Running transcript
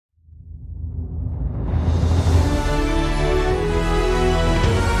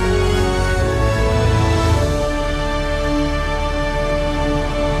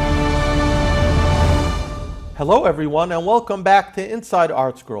Hello everyone, and welcome back to Inside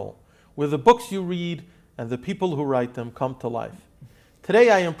Artscroll, where the books you read and the people who write them come to life. Today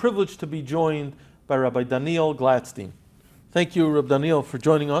I am privileged to be joined by Rabbi Daniel Glatstein. Thank you, Rabbi Daniel, for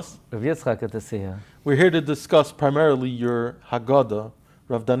joining us. Rabbi Yitzchak, good to see you. We're here to discuss primarily your Haggadah,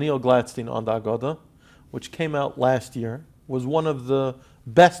 Rabbi Daniel Glatstein on the Haggadah, which came out last year, was one of the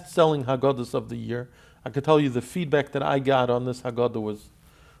best-selling Haggadahs of the year. I could tell you the feedback that I got on this Haggadah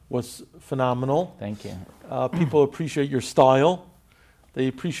was phenomenal. Thank you. People appreciate your style. They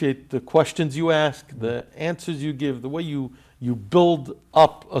appreciate the questions you ask, the answers you give, the way you build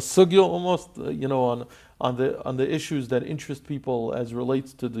up a sugya almost, on the issues that interest people as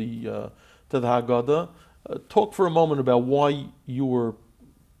relates to the Haggadah. Talk for a moment about why you were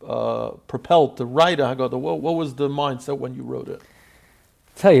propelled to write a Haggadah. What was the mindset when you wrote it?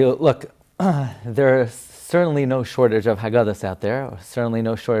 Tell you, look, there's certainly no shortage of Haggadahs out there, or certainly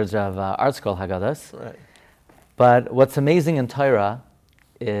no shortage of Artscroll Haggadahs. Right. But what's amazing in Torah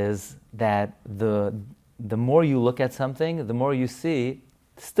is that the more you look at something, the more you see,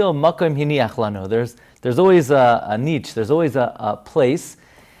 still makom hiniach lanu. There's always a niche, there's always a place.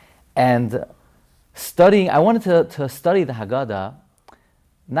 And studying, I wanted to study the Haggadah,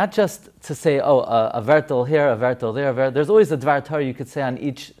 not just to say, a vertlach here, a vertlach there, there's always a dvar Torah you could say on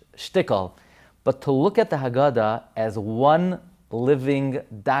each shtickle, but to look at the Haggadah as one living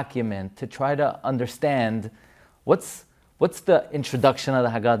document, to try to understand what's the introduction of the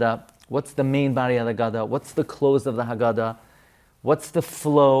Haggadah, what's the main body of the Haggadah, what's the close of the Haggadah, what's the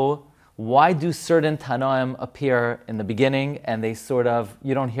flow, why do certain Tanaim appear in the beginning and they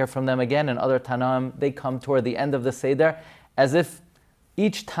you don't hear from them again, and other Tanaim, they come toward the end of the Seder, as if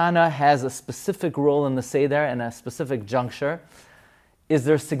each Tana has a specific role in the Seder and a specific juncture. Is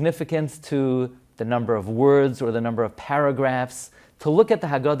there significance to the number of words or the number of paragraphs? To look at the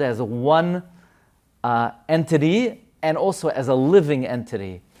Haggadah as one entity and also as a living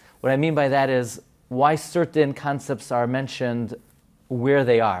entity. What I mean by that is why certain concepts are mentioned where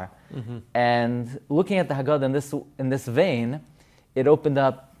they are. Mm-hmm. And looking at the Haggadah in this vein, it opened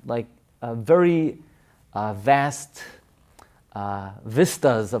up like a very vast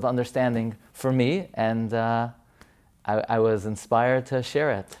vistas of understanding for me, and I was inspired to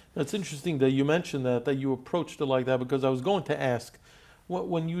share it. It's interesting that you mentioned that you approached it like that, because I was going to ask,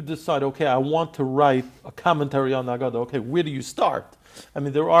 when you decide, okay, I want to write a commentary on the Haggadah, okay, where do you start? I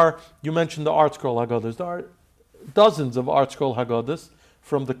mean, you mentioned the Artscroll Haggadahs. There are dozens of Artscroll Haggadahs,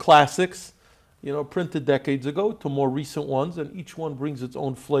 from the classics, printed decades ago, to more recent ones, and each one brings its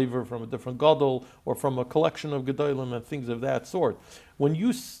own flavor from a different gadol or from a collection of gedolim and things of that sort. When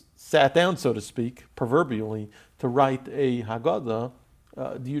you sat down, so to speak, proverbially, to write a Haggadah,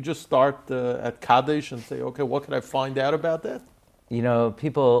 do you just start at Kaddish and say, okay, what can I find out about that?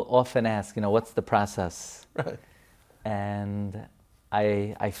 People often ask, what's the process? Right. And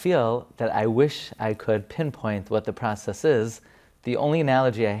I feel that I wish I could pinpoint what the process is. The only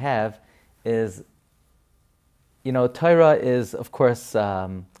analogy I have is, Torah is, of course,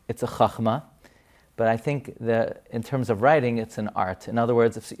 it's a chachma, but I think that in terms of writing, it's an art. In other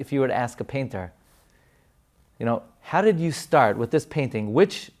words, if you were to ask a painter, how did you start with this painting?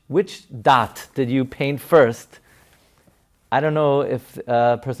 Which dot did you paint first? I don't know if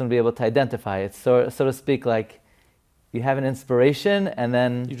a person would be able to identify it. So to speak, like you have an inspiration and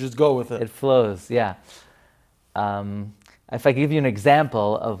then you just go with it. It flows, yeah. If I give you an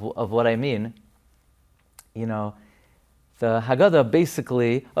example of what I mean, the Haggadah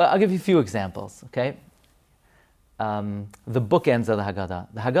basically, I'll give you a few examples, okay? The bookends of the Haggadah.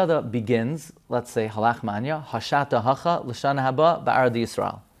 The Haggadah begins, let's say, halach manya, hashata hacha, l'shana haba, ba'ard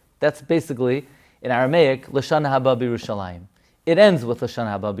Yisrael. That's basically, in Aramaic, l'shana haba b'Yerushalayim. It ends with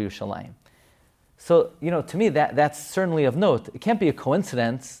l'shana haba b'Yerushalayim. So, to me, that's certainly of note. It can't be a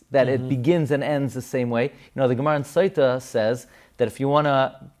coincidence that it begins and ends the same way. The Gemara in Saita says that if you want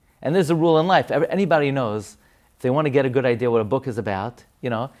to, and there's a rule in life, anybody knows, if they want to get a good idea what a book is about,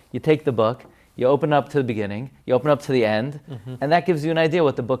 you take the book, you open up to the beginning, you open up to the end, and that gives you an idea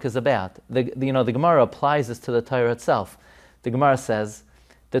what the book is about. The Gemara applies this to the Torah itself. The Gemara says,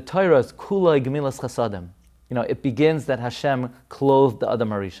 the Torah is kulai gemilas chasadim. It begins that Hashem clothed the Adam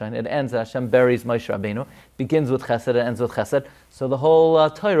Harishon. It ends that Hashem buries Moshe Rabbeinu. It begins with Chesed, it ends with Chesed. So the whole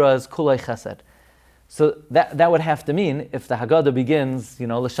Torah is Kulei Chesed. So that would have to mean, if the Haggadah begins,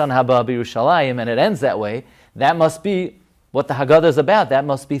 L'shan Haba b'Yerushalayim, and it ends that way, that must be what the Haggadah is about. That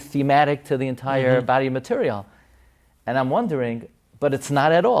must be thematic to the entire body of material. And I'm wondering, but it's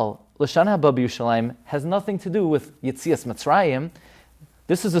not at all. L'shan Haba b'Yerushalayim has nothing to do with Yetziyas Mitzrayim.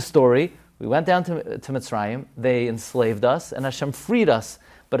 This is a story. We went down to Mitzrayim, they enslaved us, and Hashem freed us.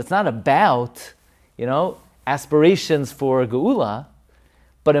 But it's not about, aspirations for Geula,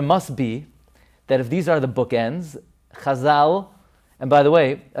 but it must be that if these are the bookends, Chazal, and by the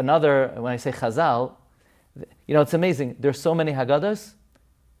way, when I say Chazal, it's amazing. There's so many Haggadahs.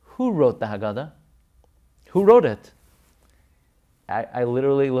 Who wrote the Haggadah? Who wrote it? I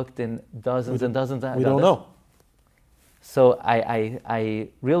literally looked in dozens and dozens of Haggadahs. We don't know. So I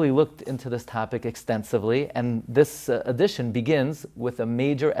really looked into this topic extensively, and this edition begins with a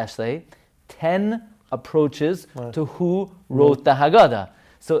major essay, 10 approaches to who wrote the Haggadah.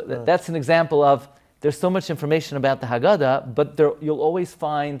 So that's an example of, there's so much information about the Haggadah, but you'll always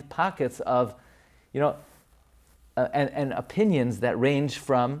find pockets of, and opinions that range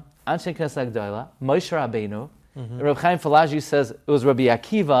from Anshe Knesset Gdola, Moshe Rabbeinu. Reb Chaim Falaji says it was Rabbi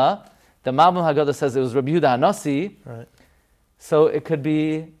Akiva. The Malbim Haggadah says it was Rabbi Yehuda Hanassi. Right. So it could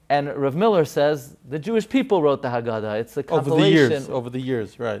be, and Rav Miller says the Jewish people wrote the Haggadah. It's a compilation. Over the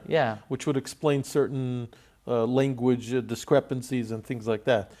years, right. Yeah. Which would explain certain language discrepancies and things like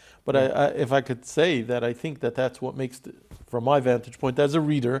that. But if I could say that, I think that's what makes, from my vantage point as a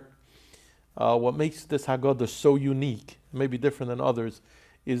reader, what makes this Haggadah so unique, maybe different than others,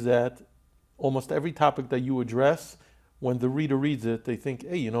 is that almost every topic that you address, when the reader reads it, they think,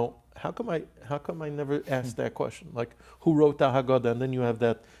 hey, how come I never asked that question? Like, who wrote the Haggadah? And then you have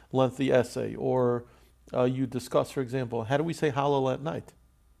that lengthy essay. Or you discuss, for example, how do we say Hallel at night?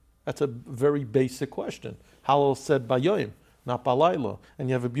 That's a very basic question. Hallel said Bayoim, not Balayla. And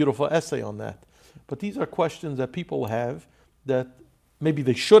you have a beautiful essay on that. But these are questions that people have that maybe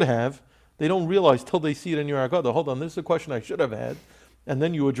they should have. They don't realize till they see it in your Haggadah. Hold on, this is a question I should have had. And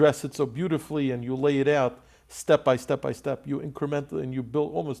then you address it so beautifully and you lay it out step by step by step. You incrementally, and you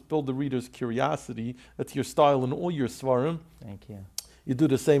almost build the reader's curiosity. That's your style in all your Svarim. Thank you. You do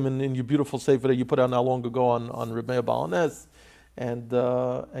the same in your beautiful sefer that you put out not long ago on Reb Meir Baal HaNes, and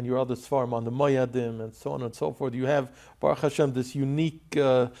your other Svarim on the Moyadim and so on and so forth. You have, Baruch Hashem, this unique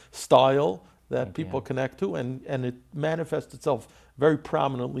style that people connect to, and it manifests itself very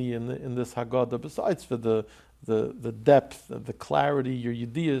prominently in this Haggadah, besides for the depth, the clarity, your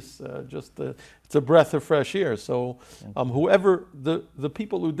Yetziyas, it's a breath of fresh air. So whoever, the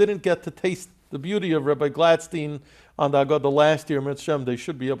people who didn't get to taste the beauty of Rabbi Glatstein on the Haggadah last year, Mitzrayim, they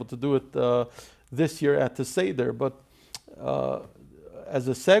should be able to do it this year at the Seder. But as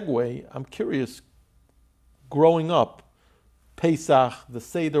a segue, I'm curious, growing up, Pesach, the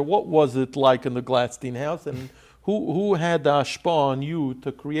Seder, what was it like in the Glatstein house, and who had the ashpa on you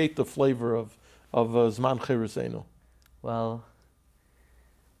to create the flavor of Zman Cheruseinu? Well,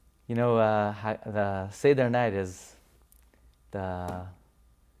 the Seder night is the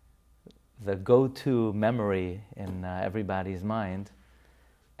go-to memory in everybody's mind.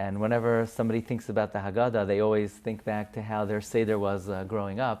 And whenever somebody thinks about the Haggadah, they always think back to how their Seder was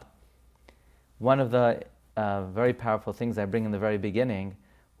growing up. One of the very powerful things I bring in the very beginning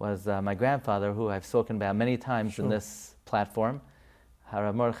was my grandfather, who I've spoken about many times in this platform,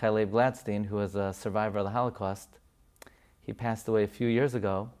 Rabbi Daniel Glatstein, who was a survivor of the Holocaust. He passed away a few years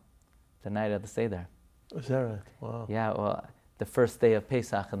ago, the night of the Seder. Is that right? Wow. Yeah, well, the first day of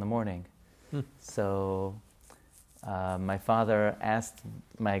Pesach in the morning. So my father asked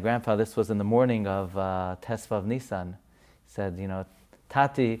my grandfather, this was in the morning of Tesvav Nisan, he said,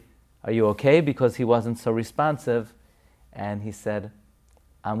 Tati, are you okay? Because he wasn't so responsive. And he said,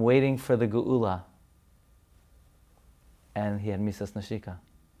 I'm waiting for the Geula. And he had Misas Nashika.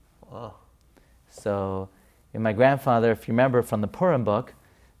 Wow. So my grandfather, if you remember from the Purim book,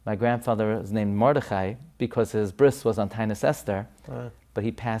 my grandfather was named Mordechai because his bris was on Tainus Esther, but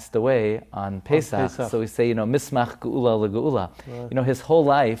he passed away on Pesach. So we say, Mismach Geula LeGeula. His whole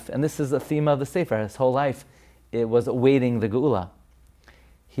life, and this is a theme of the Sefer, his whole life, it was awaiting the Geula.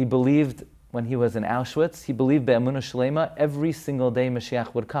 He believed, when he was in Auschwitz, he believed Be'emunah Shlema, every single day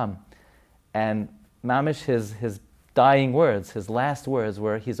Mashiach would come. And Mamish, his dying words, his last words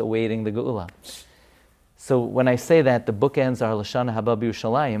were, he's awaiting the Geula. So when I say that the bookends are Lashana Haba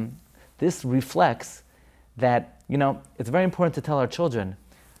B'Yushalayim, this reflects that, it's very important to tell our children.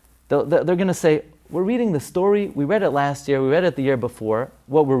 They're going to say, we're reading the story, we read it last year, we read it the year before.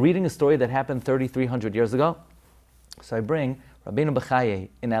 Well, we're reading a story that happened 3,300 years ago. So I bring Rabbeinu Bechaye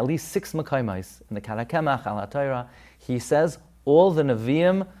in at least 6 Mekayimos, in the Karakemach, Al HaTorah, he says all the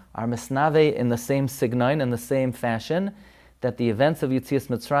Nevi'im are misnave in the same signon, in the same fashion, that the events of Yetziyas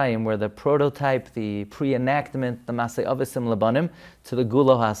Mitzrayim were the prototype, the pre-enactment, the Masei Avisim Labanim, to the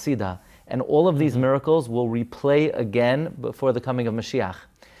Gula HaSida. And all of these miracles will replay again before the coming of Mashiach.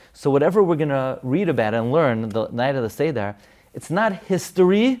 So whatever we're going to read about and learn the night of the Seder, it's not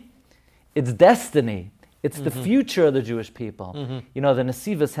history, it's destiny. It's the future of the Jewish people. The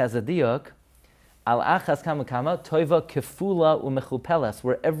Nesivos has a diuk. Al achas kama kama toiva kefula umechupeles,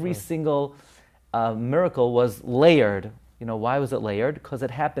 where every single miracle was layered. You know, why was it layered? Because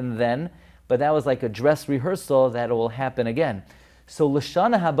it happened then, but that was like a dress rehearsal that it will happen again. So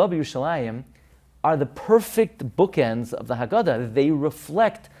Lashana Haba Yerushalayim are the perfect bookends of the Haggadah. They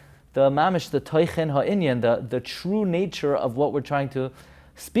reflect the mamish, the toichen ha'inyan, the true nature of what we're trying to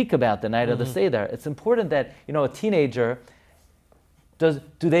speak about the night of the Seder. It's important that, you know, a teenager, do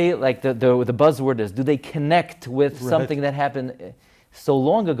they, like the buzzword is, do they connect with something that happened so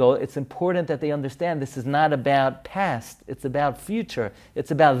long ago? It's important that they understand this is not about past, it's about future,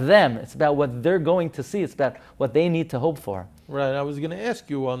 it's about them, it's about what they're going to see, it's about what they need to hope for. Right, I was going to ask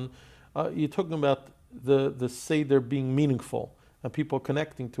you on, you're talking about the Seder being meaningful and people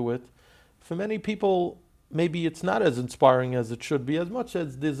connecting to it. For many people, maybe it's not as inspiring as it should be, as much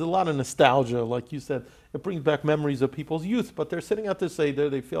as there's a lot of nostalgia, like you said. It brings back memories of people's youth, but they're sitting at the Seder,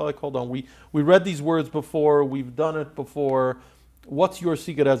 they feel like, hold on, we read these words before, we've done it before. What's your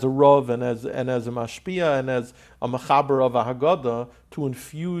secret as a Rav and as a Mashpia and as a Mechaber of a Haggadah to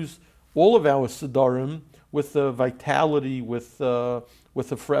infuse all of our Siddharim with the vitality, with the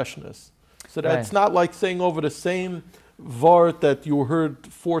freshness? So that it's not like saying over the same Vart that you heard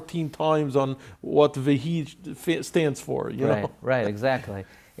 14 times on what Vehi stands for. You know? Right, exactly.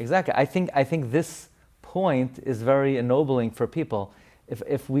 I think this point is very ennobling for people.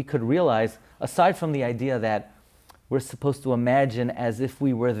 If we could realize, aside from the idea that we're supposed to imagine as if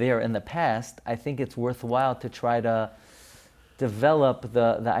we were there in the past, I think it's worthwhile to try to develop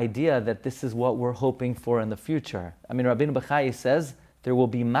the idea that this is what we're hoping for in the future. I mean, Rabbeinu Bechai says there will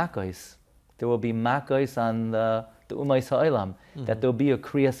be makkos. There will be makkos on the Umais Ha'olam, that there'll be a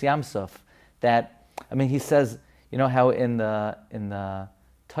Kriyas Yamsuf. That, I mean, he says, you know how in the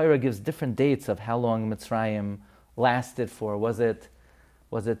Torah gives different dates of how long Mitzrayim lasted for. Was it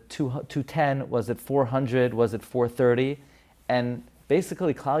 210? Was it 400? Was it 430? And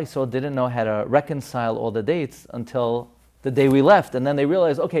basically, Klal Yisrael didn't know how to reconcile all the dates until the day we left. And then they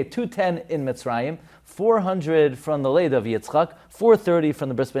realized, okay, 210 in Mitzrayim, 400 from the Leda of Yitzchak, 430 from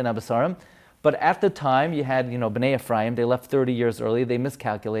the Bris Bein Abasarim. But at the time, you had, Bnei Ephraim, they left 30 years early, they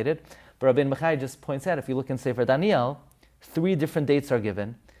miscalculated. But Rabbeinu Bechai just points out, if you look in Sefer Daniel, 3 different dates are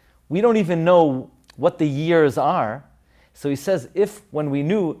given. We don't even know what the years are. So he says, if when we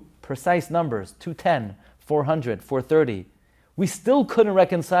knew precise numbers, 210, 400, 430, we still couldn't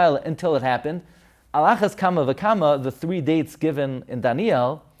reconcile it until it happened. Alachas kama v'kama, the 3 dates given in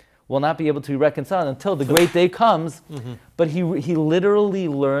Daniel, will not be able to be reconciled until the great day comes. But he literally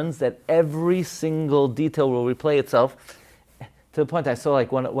learns that every single detail will replay itself. To the point I saw,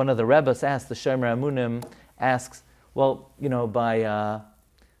 like one of the Rebbes asked, the Shomer Amunim asks, well, by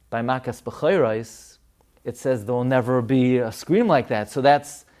Makas B'chayros, it says there will never be a scream like that. So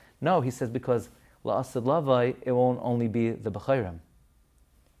no, he says, because La'asad Lavai, it won't only be the B'chayrim,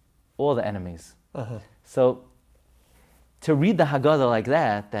 all the enemies. So to read the Haggadah like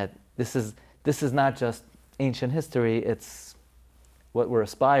that this is not just ancient history, it's what we're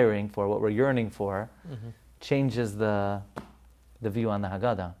aspiring for, what we're yearning for, changes the view on the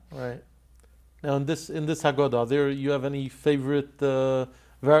Haggadah. Right. Now in this Haggadah, you have any favorite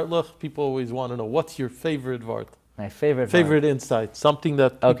vertlach? People always want to know, what's your favorite vart? My favorite insight, something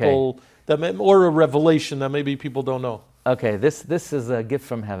that people, or a revelation that maybe people don't know. Okay, this is a gift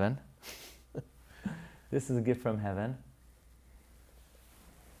from heaven. This is a gift from heaven.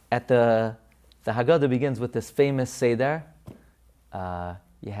 At the Haggadah begins with this famous Seder.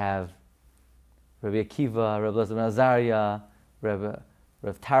 You have Rabbi Akiva, Rabbi Elazar ben Azariah, Rabbi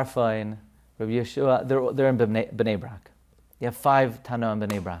Tarfain, Rabbi Yeshua. They're in Bnei Brak. You have 5 Tanoim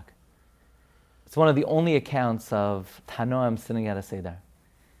Bnei Brak. It's one of the only accounts of Tanoim sitting at a Seder.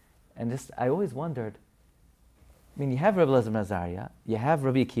 And I always wondered, you have Rabbi Elazar ben Azariah, you have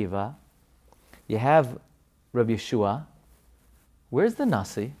Rabbi Akiva, you have Rabbi Yeshua. Where's the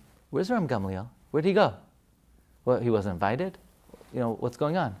Nasi? Where's Ram Gamliel? Where'd he go? Well, he wasn't invited? What's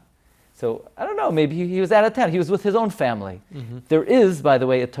going on? So, I don't know, maybe he was out of town. He was with his own family. There is, by the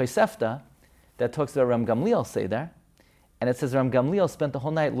way, a Tosefta that talks about Ram Gamliel Seder, and it says Ram Gamliel spent the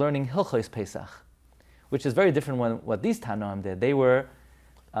whole night learning Hilchos Pesach, which is very different than what these Tanoim did. They were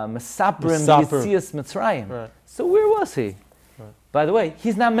Mesaprim Yetziyas Mitzrayim. Right. So where was he? Right. By the way,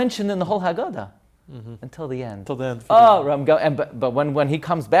 he's not mentioned in the whole Haggadah. Until the end. But when he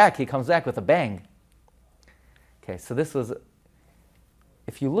comes back with a bang. Okay, so this was.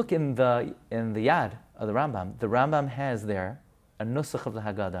 If you look in the Yad of the Rambam has there a nusach of the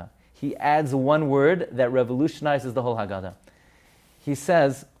Haggadah. He adds one word that revolutionizes the whole Haggadah. He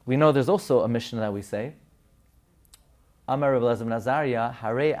says, we know there's also a Mishnah that we say, Amar Rabbi Elazar ben Azariah,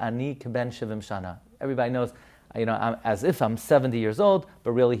 Hare ani keben shivim shana. Everybody knows, as if I'm 70 years old,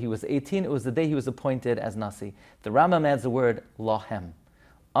 but really he was 18. It was the day he was appointed as Nasi. The Rambam adds the word lohem.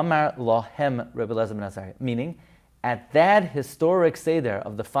 Amar lohem Rabbi Elazar ben Azariah, meaning at that historic Seder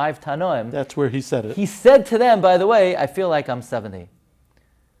of the 5 Tanoim, that's where he said it. He said to them, by the way, I feel like I'm 70.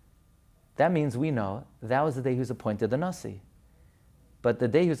 That means we know that was the day he was appointed the Nasi. But the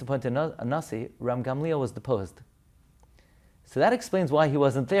day he was appointed a Nasi, Ram Gamliel was deposed. So that explains why he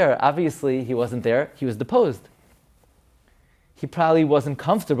wasn't there. Obviously, he wasn't there. He was deposed. He probably wasn't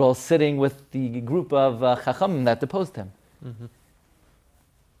comfortable sitting with the group of Chachamim that deposed him. Mm-hmm.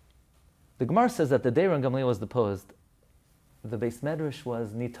 The Gemara says that the day Ram Gamliel was deposed, the Beis Medrash was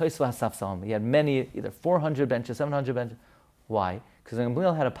nitois v'hasafsalim. He had many, either 400 benches, 700 benches. Why? Because Ram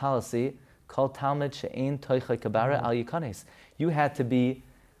Gamliel had a policy called Talmud she'ein toichai kabara al yikanes. You had to be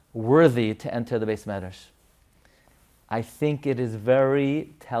worthy to enter the Beis Medrash. I think it is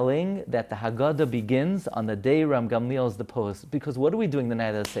very telling that the Haggadah begins on the day Ram Gamliel is deposed. Because what are we doing the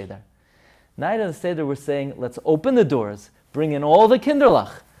night of the Seder? Night of the Seder, we're saying, let's open the doors, bring in all the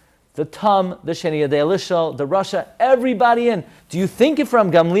kinderlach, the Tam, the Sheni Yadei Elishal, the Rasha, everybody in. Do you think if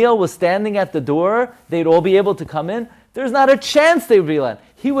Ram Gamliel was standing at the door, they'd all be able to come in? There's not a chance they would be let.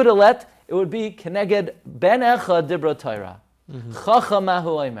 He would have let, it would be Keneged Ben Echa Dibra Torah. Chacham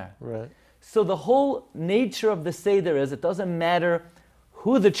Mahu Omer. Right. So the whole nature of the Seder is, it doesn't matter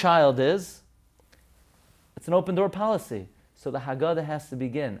who the child is, it's an open door policy. So the Haggadah has to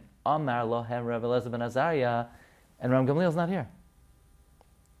begin. Amar Lohem Rabbi Elazar ben Azariah, and Ram Gamliel's not here.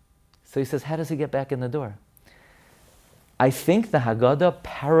 So he says, how does he get back in the door? I think the Haggadah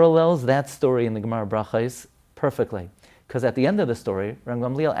parallels that story in the Gemara Brachos perfectly. Because at the end of the story, Ram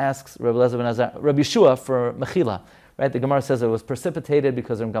Gamliel asks Rabbi Elazar ben Azariah, Rabbi Yeshua for Mechila. Right? The Gemara says it was precipitated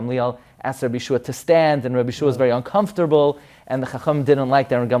because Ram Gamliel asked Rabbi Yeshua to stand, and Rabbi Yeshua was very uncomfortable, and the Chacham didn't like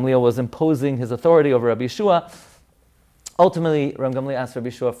that Ram Gamliel was imposing his authority over Rabbi Yeshua. Ultimately, Ram Gamliel asked Rabbi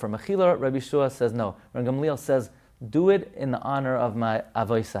Yeshua for Mechila. Rabbi Yeshua says no. Ram Gamliel says, do it in the honor of my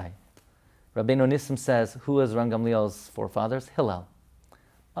avoisai. Rabbeinu Nissim says, who is Ram Gamliel's forefathers? Hillel.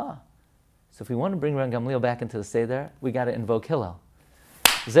 So if we want to bring Ram Gamliel back into the Seder, we got to invoke Hillel.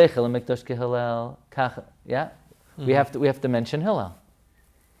 Zeichel mikdash ke Hillel, kach, yeah? We have to mention Hillel.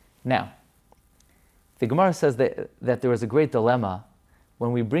 Now, the Gemara says that there was a great dilemma.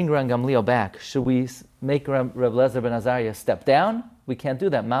 When we bring Ram Gamliel back, should we make Rabbi Elazar ben Azariah step down? We can't do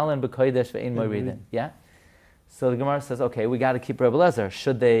that. Malan b'kodesh ve'ein moridin. Yeah? So the Gemara says, okay, we got to keep Rabbi Elazar.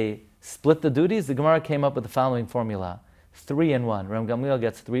 Should they split the duties? The Gemara came up with the following formula. 3 and 1. Ram Gamliel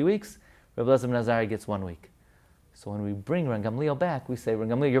gets 3 weeks. Rabbi Elazar ben Azariah gets 1 week. So when we bring Ram Gamliel back, we say, Ram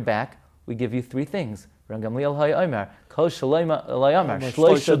Gamliel, you're back. We give you 3 things. Ram Gamliel ha'yomer, kol shaloima l'yomer,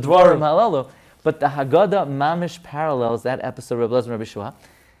 shloisha dvarim halalu. But the Haggadah mamish parallels that episode of Rabbi Elazar and Rabbi Yeshua.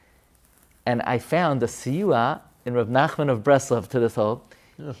 And I found a siyua in Rav Nachman of Breslov to this whole.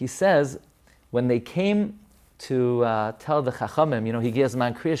 Yeah. He says, when they came to tell the Chachamim, Higia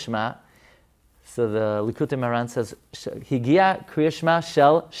Zman Kriya Shema, so the Likutei Moharan says, Higia Kriya Shema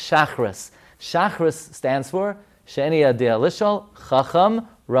Shel Shachris. Shachris stands for Sheni Yadei Elishal, Chacham,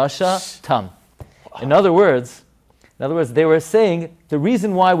 Rasha, Tam. In other words, they were saying the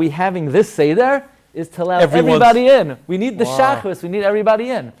reason why we're having this Seder is to allow everybody in. We need the Shachris, we need everybody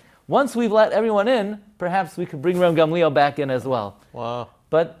in. Once we've let everyone in, perhaps we could bring Ram Gamliel back in as well. Wow.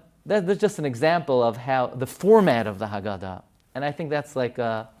 But that's just an example of how the format of the Haggadah. And I think that's like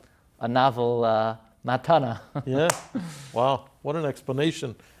a novel matana. Yeah. Wow. What an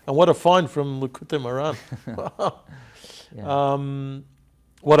explanation. And what a find from Likutei Moharan. Wow. Yeah.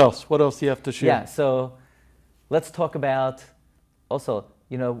 What else? What else do you have to share? Yeah, so let's talk about also,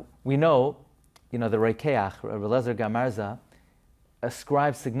 we know, the Reikeach, Rabbi Elazar Gamarza,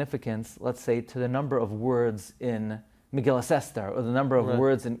 ascribes significance, let's say, to the number of words in Megillas Esther, or the number of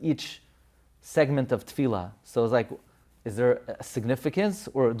words in each segment of Tefillah. So it's like, is there a significance,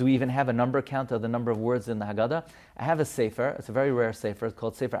 or do we even have a number count of the number of words in the Haggadah? I have a sefer, it's a very rare sefer, it's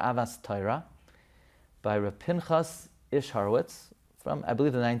called Sefer Avas Torah, by Rav Pinchas Ish Horowitz, from, I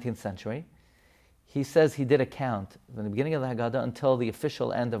believe, the 19th century. He says he did a count from the beginning of the Haggadah until the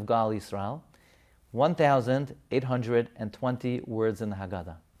official end of Gal Yisrael, 1,820 words in the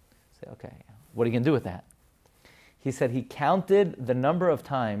Haggadah. Say, okay, what are you going to do with that? He said he counted the number of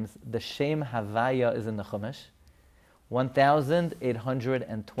times the Shem Havaya is in the Chumash,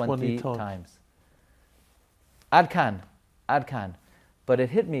 1,820 times. Ad kan. But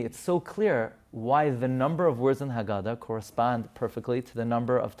it hit me, it's so clear why the number of words in the Haggadah correspond perfectly to the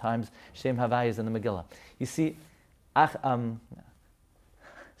number of times Shem Havaya is in the Megillah. You see, by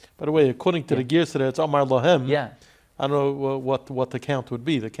the way, according to the Gears today, it's Amar Lahem. Yeah. I don't know what the count would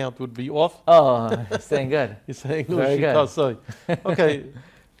be. The count would be off. Oh, saying good. You're saying Very good. Okay.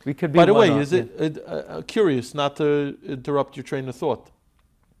 We could be. By the way, off, is it curious, not to interrupt your train of thought?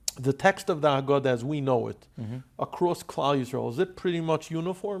 The text of the Haggadah as we know it, across Klal Yisrael, is it pretty much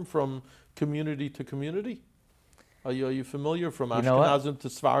uniform from community to community? Are you familiar from Ashkenazim to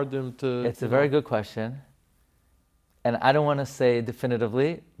Sfardim to... It's a very good question. And I don't want to say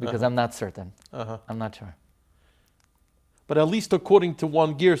definitively because I'm not certain. I'm not sure. But at least according to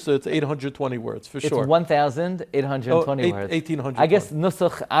one girsa, it's 820 words, for sure. It's 1,820 words. 1,820. I guess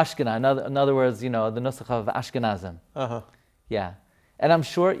Nusach Ashkenaz, in other words, the Nusach of Ashkenazim. Yeah. And I'm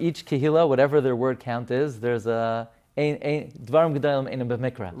sure each Kehillah, whatever their word count is, there's a Dvarim Gedolim Einam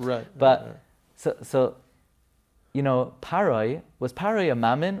B'Mikra. Right. But, so Paroi, was Paroi a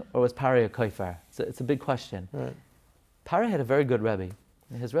Mammon or was Paroi a Koifar? So it's a big question. Right. Paroi had a very good Rebbe.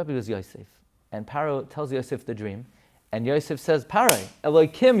 His Rebbe was Yosef. And Paro tells Yosef the dream. And Yosef says, Paroi,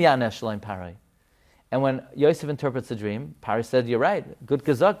 Elokim Yanesh Loim Paroi. And when Yosef interprets the dream, Paroi said, you're right. Good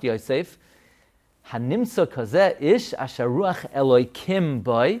Gazak, Yosef. Hanimsa kazeh ish asharuach Elokim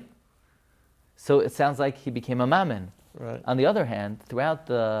boy. So it sounds like he became a mammon. Right. On the other hand, throughout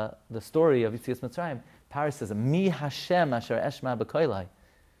the story of Yetziyas Mitzrayim, Paroi says, Mi Hashem asher eshma b'koilai.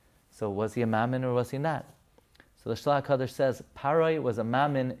 So was he a mammon or was he not? So the Shlach HaKadosh says, Paroi was a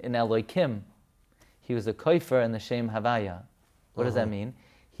mammon in Elokim. He was a koifer in the Shem Havaya. What does that mean?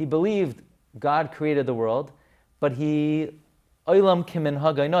 He believed God created the world, but he oilam kimin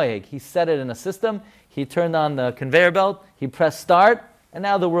hagay noyeg. He set it in a system. He turned on the conveyor belt. He pressed start, and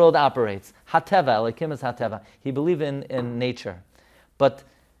now the world operates. Hateva, Elokim is Hateva. He believed in nature, but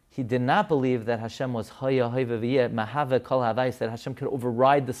he did not believe that Hashem was Haya Hayva V'yeh Mahave Kol Havayis, that Hashem could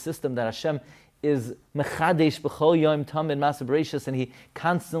override the system, that Hashem is Mechadesh B'chol Yom Tamid Masa Bereshis, and he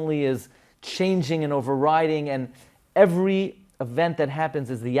constantly is changing and overriding, and every event that happens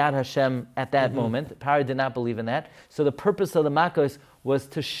is the Yad Hashem at that moment. Paroi did not believe in that. So the purpose of the Makos was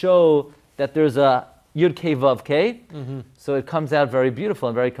to show that there's a Yud Kei Vav Kei. So it comes out very beautiful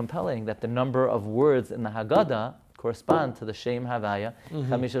and very compelling that the number of words in the Haggadah correspond to the Shem Havaya.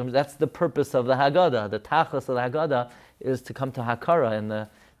 That's the purpose of the Haggadah. The Tachlis of the Haggadah is to come to Hakara in the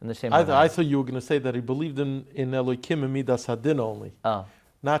Shem Havaya. I thought you were going to say that he believed in Elokim and Midas Hadin only.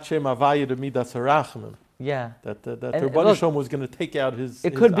 Not Shem Havaya to Midas Harachman. Yeah. That Rabbi Shalom was going to take out his...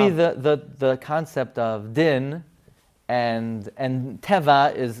 It could be the concept of din and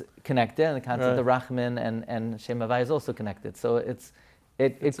teva is connected, and the concept of rachman and Shem Havaya is also connected. So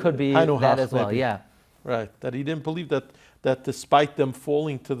it could be that as well. Maybe. Yeah. Right. That he didn't believe that despite them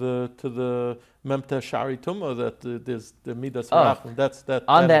falling to the Memta Shari Tumah, that there's the Midas Rachman.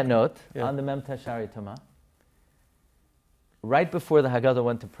 On that note, on the Memta Shari Tumah, right before the Haggadah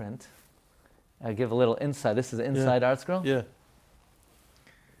went to print, I give a little insight. This is inside Artscroll? Yeah.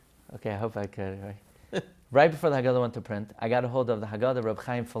 Okay, I hope I could. Right before the Haggadah went to print, I got a hold of the Haggadah of Reb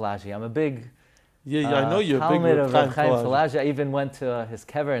Chaim Falaji. I'm a big I know you're a big Reb Chaim Falaji. I even went to his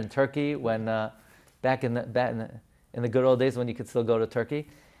kever in Turkey when back in the good old days when you could still go to Turkey.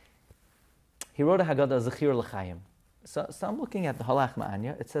 He wrote a Haggadah Zechir L'Chaim. So I'm looking at the Halach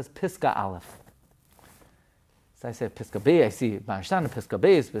Ma'anya. It says Piska Aleph. So I say Piska B. I see Marshana Piska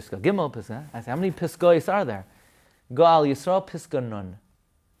Beis, Piska Gimel, Piska. I say, how many Piskois are there? Go Al Yisrael Piska Nun,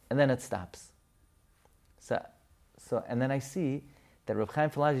 and then it stops. So and then I see that Reb Chaim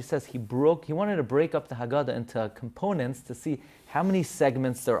Falaji says he wanted to break up the Haggadah into components to see how many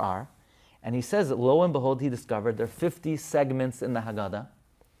segments there are, and he says that lo and behold he discovered there are 50 segments in the Haggadah,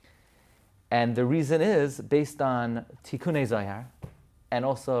 and the reason is based on Tikunei Zohar, and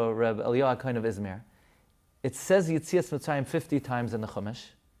also Reb Eliyahu HaKohen of Izmir. It says Yetziyas Mitzrayim 50 times in the Chumash,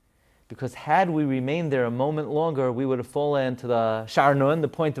 because had we remained there a moment longer, we would have fallen into the Shar Nun, the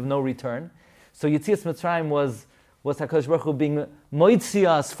point of no return. So Yetziyas Mitzrayim was HaKadosh Baruch Hu being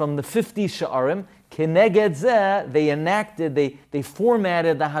moitzias from the 50 Sha'arim. Keneged zeh, they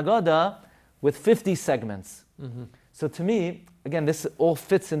formatted the Haggadah with 50 segments. So to me, again, this all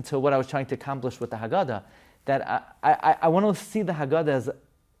fits into what I was trying to accomplish with the Haggadah, that I want to see the Haggadah as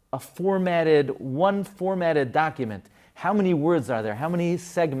one formatted document. How many words are there? How many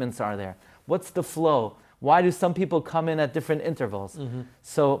segments are there? What's the flow? Why do some people come in at different intervals?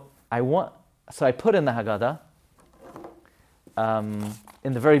 So I put in the Haggadah,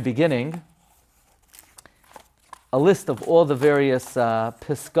 in the very beginning, a list of all the various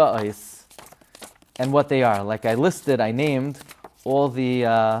piska'os and what they are. Like I named all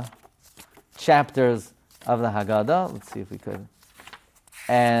the chapters of the Haggadah. Let's see if we could.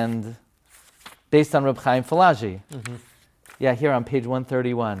 And based on Reb Chaim Falaji. Yeah, here on page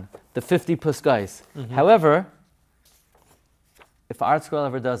 131, the 50 piska'os. However, Artscroll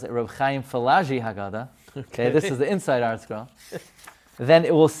ever does a Reb Chaim Falaji Haggadah, okay, this is the inside Artscroll, then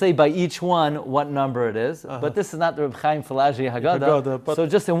it will say by each one what number it is. But this is not the Reb Chaim Falaji Haggadah. So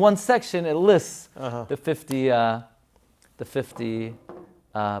just in one section, it lists the 50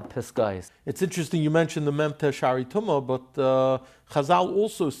 Piskais. It's interesting you mentioned the Mem Teshari Tumah, but Chazal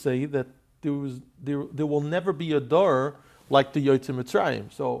also say that there will never be a door like the Yetziyas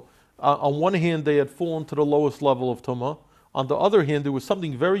Mitzrayim. So on one hand, they had fallen to the lowest level of Tumah. On the other hand, there was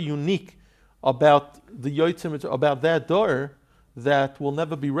something very unique about the Yetziyas Mitzrayim, about that door, that will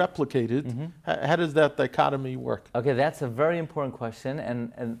never be replicated. How does that dichotomy work? Okay, that's a very important question,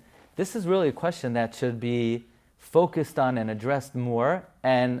 and this is really a question that should be focused on and addressed more.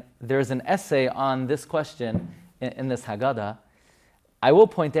 And there's an essay on this question in this Haggadah. I will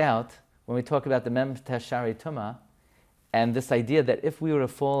point out, when we talk about the Mem Teshari Tumah, and this idea that if we would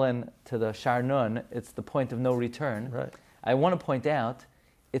have fallen to the Shar Nun, it's the point of no return. Right. I want to point out,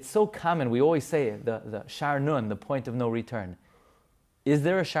 it's so common, we always say it, the Shar Nun, the point of no return. Is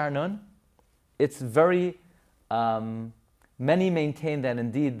there a Shar Nun? It's very, many maintain that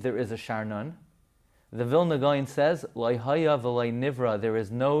indeed there is a Shar Nun. The Vilna Gaon says, Loi haya v'loi nivra, there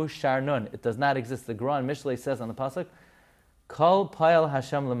is no Shar Nun. It does not exist. The Gemara in Mishlei says on the Pasuk, Kol payal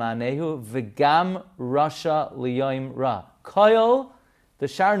Hashem l'ma'anehu v'gam rasha liyoim ra. Kol, the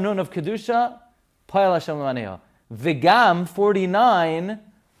Shar Nun of Kedusha, payal Hashem l'ma'anehu. V'gam, 49,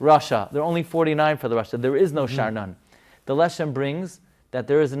 rasha. There are only 49 for the rasha. There is no Shar Nun. The Leshem brings that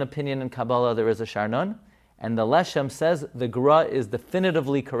there is an opinion in Kabbalah, there is a Shar Nun, and the Leshem says the Gra is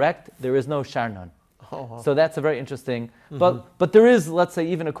definitively correct, there is no Shar Nun. So that's a very interesting, but there is, let's say,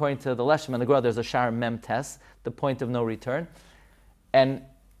 even according to the Leshem and the Gra, there's a Shar Mem Tes, the point of no return. And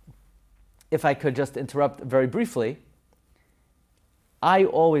if I could just interrupt very briefly, I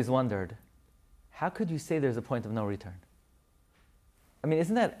always wondered, how could you say there's a point of no return? I mean,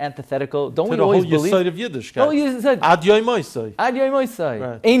 isn't that antithetical? Don't we always believe? To the whole Yesod of Yiddishkeit. Oh, you said Ad Yoim Moisei. Ad Yoim Moisei.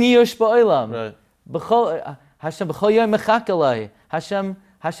 Right. Ein Yush Ba'olam. Right. Hashem b'chol Yoim mechak alai. Hashem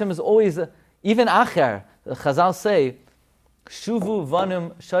is always, even Acher. The Chazal say, Shuvu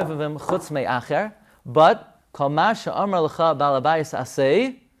vanim shoivavim chutz mei Acher, but kol ma she'amar lecha ba'al habayis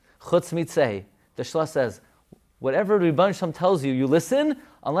asei chutz mitzei. The Shlah says, whatever Rebbeinu Shalom tells you, you listen,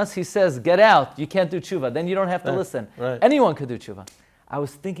 unless he says, get out, you can't do tshuva. Then you don't have to listen. Right. Anyone could do tshuva. I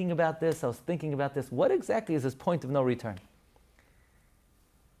was thinking about this. What exactly is this point of no return?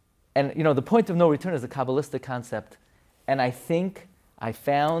 And the point of no return is a Kabbalistic concept. And I think I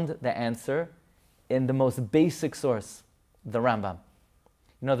found the answer in the most basic source, the Rambam.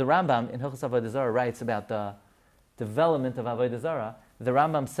 The Rambam in Hilchos Avodah Zarah writes about the development of Avodah Zarah. The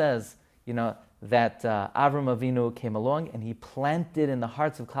Rambam says, that Avram Avinu came along and he planted in the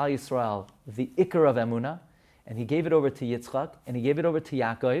hearts of Klal Yisrael the Ikar of Emunah, and he gave it over to Yitzchak, and he gave it over to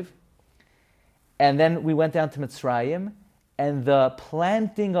Yaakov. And then we went down to Mitzrayim, and the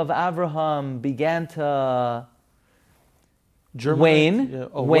planting of Avraham began to wane.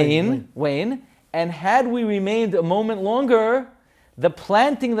 And had we remained a moment longer, the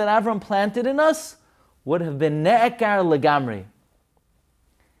planting that Avraham planted in us would have been ne'ekar legamri.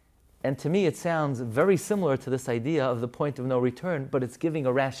 And to me, it sounds very similar to this idea of the point of no return, but it's giving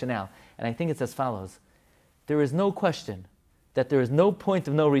a rationale. And I think it's as follows. There is no question that there is no point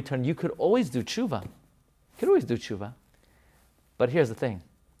of no return. You could always do tshuva. But here's the thing.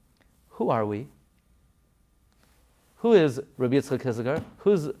 Who are we? Who is Rabbi Yitzchak Hizagar?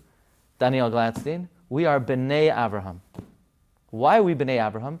 Who's Daniel Glatstein? We are B'nai Avraham. Why are we B'nai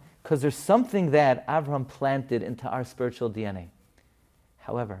Avraham? Because there's something that Avraham planted into our spiritual DNA.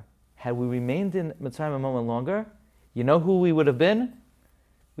 However, had we remained in Mitzrayim a moment longer, you know who we would have been?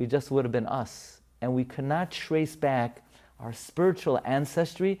 We just would have been us. And we could not trace back our spiritual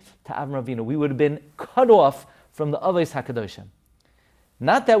ancestry to Avram Avinu. We would have been cut off from the Avos HaKadoshim.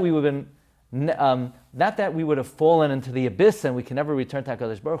 Not that we would have been, not that we would have fallen into the abyss and we can never return to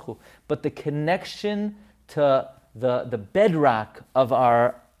HaKadosh Baruch Hu, but the connection to the bedrock of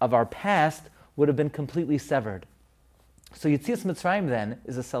our past would have been completely severed. So Yetziyas Mitzrayim then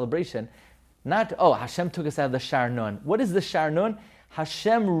is a celebration, not, Hashem took us out of the Shar Nun. What is the Shar Nun?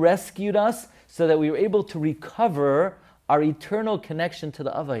 Hashem rescued us so that we were able to recover our eternal connection to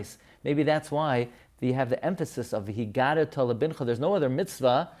the Avos. Maybe that's why you have the emphasis of Higada Talabincha. There's no other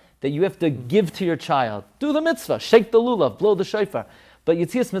mitzvah that you have to give to your child. Do the mitzvah, shake the lulav, blow the shofar. But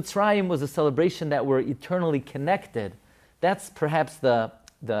Yetziyas Mitzrayim was a celebration that we're eternally connected. That's perhaps the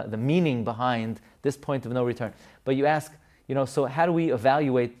meaning behind this point of no return. But you ask, so how do we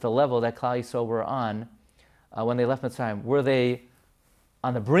evaluate the level that Klal Yisrael were on when they left Mitzrayim? Were they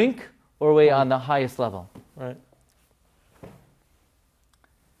on the brink or were they on the highest level? Right.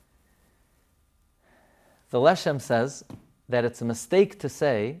 the Leshem says that it's a mistake to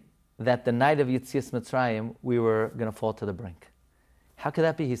say that the night of Yetziyas Mitzrayim we were going to fall to the brink. How could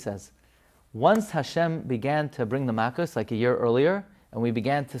that be? He says, once Hashem began to bring the Makos, like a year earlier, and we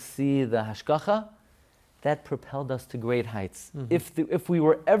began to see the Hashgacha, that propelled us to great heights. Mm-hmm. If we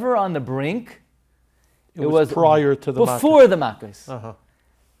were ever on the brink, it was prior to the before the Makos. Uh-huh.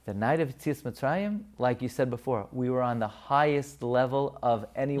 The night of Yetziyas Mitzrayim, like you said before, we were on the highest level of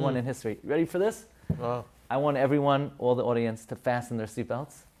anyone in history. Ready for this? I want everyone, all the audience, to fasten their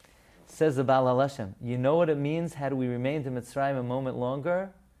seatbelts. Says the Baal HaLeshem, you know what it means had we remained in Mitzrayim a moment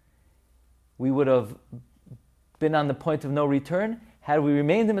longer? We would have been on the point of no return. Had we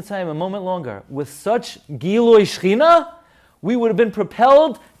remained in Mitzrayim a moment longer, with such Giloi Shechina, we would have been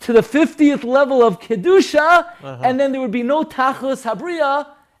propelled to the 50th level of Kedusha, and then there would be no Tachlis Habriya,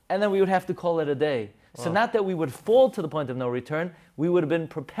 and then we would have to call it a day. So not that we would fall to the point of no return, we would have been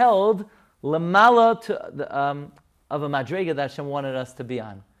propelled lamala to of a madrega that Hashem wanted us to be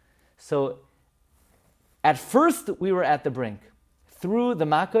on. So at first we were at the brink. Through the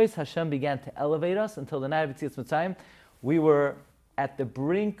Makos, Hashem began to elevate us until the night of Yetziyas Mitzrayim. We were at the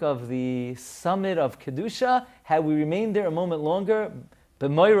brink of the summit of Kedusha. Had we remained there a moment longer,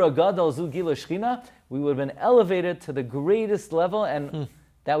 b'moira gadol zu gila shchina, we would have been elevated to the greatest level, and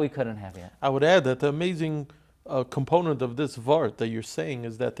that we couldn't have yet. I would add that the amazing component of this vart that you're saying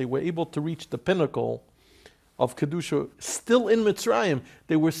is that they were able to reach the pinnacle of Kedusha still in Mitzrayim.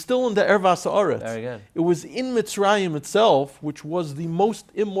 They were still in the Ervas Haaretz. Very good. It was in Mitzrayim itself, which was the most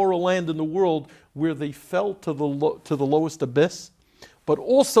immoral land in the world, where they fell to the lowest abyss. But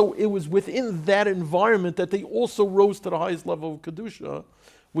also it was within that environment that they also rose to the highest level of Kedusha,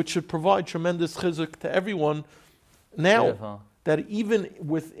 which should provide tremendous chizuk to everyone. Now, beautiful. That even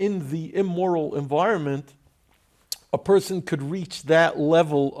within the immoral environment, a person could reach that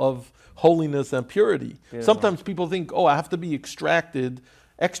level of holiness and purity. Beautiful. Sometimes people think, I have to be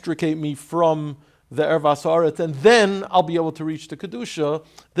extricate me from the Ervas Haaretz, and then I'll be able to reach the Kedusha.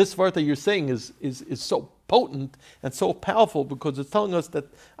 This part that you're saying is so potent and so powerful, because it's telling us that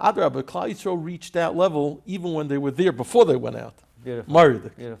Adrabah, Klal Yisrael reached that level even when they were there, before they went out. Beautiful.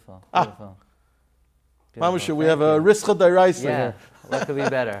 Maridik. Beautiful. Mamusha, we have a Rischa D'Oraisa here. What could be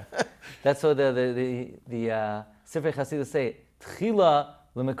better? That's what the Sifrei Chasidus say. Tchila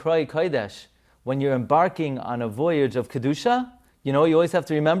l'mekroi kodesh. When you're embarking on a voyage of Kedusha, you always have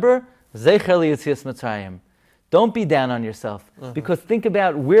to remember, Zecher liYetzias Mitzrayim. Don't be down on yourself, because think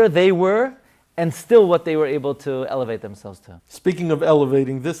about where they were and still what they were able to elevate themselves to. Speaking of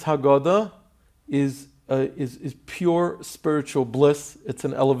elevating, this Haggadah is pure spiritual bliss. It's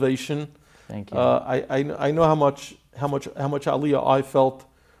an elevation. Thank you. I know how much aliyah I felt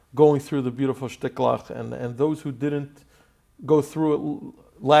going through the beautiful shtiklach, and those who didn't go through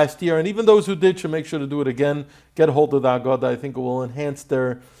it last year, and even those who did, should make sure to do it again. Get a hold of the Haggadah. I think it will enhance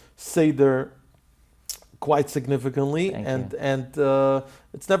their Seder quite significantly, and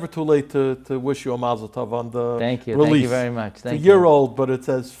it's never too late to wish you a mazel tov on the release. Thank you very much. It's a year old, but it's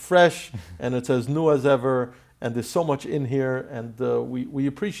as fresh and it's as new as ever, and there's so much in here, and we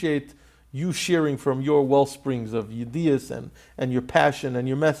appreciate you sharing from your well springs of Yetziyas and your passion and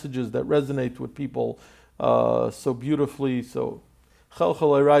your messages that resonate with people so beautifully. So Chel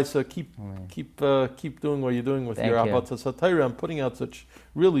Raisa, keep doing what you're doing with your Abatas HaTorah and putting out such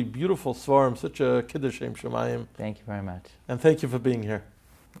really beautiful svarim, such a Kiddush Shem Shemayim. Thank you very much. And thank you for being here.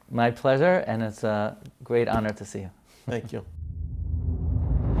 My pleasure, and it's a great honor to see you. Thank you.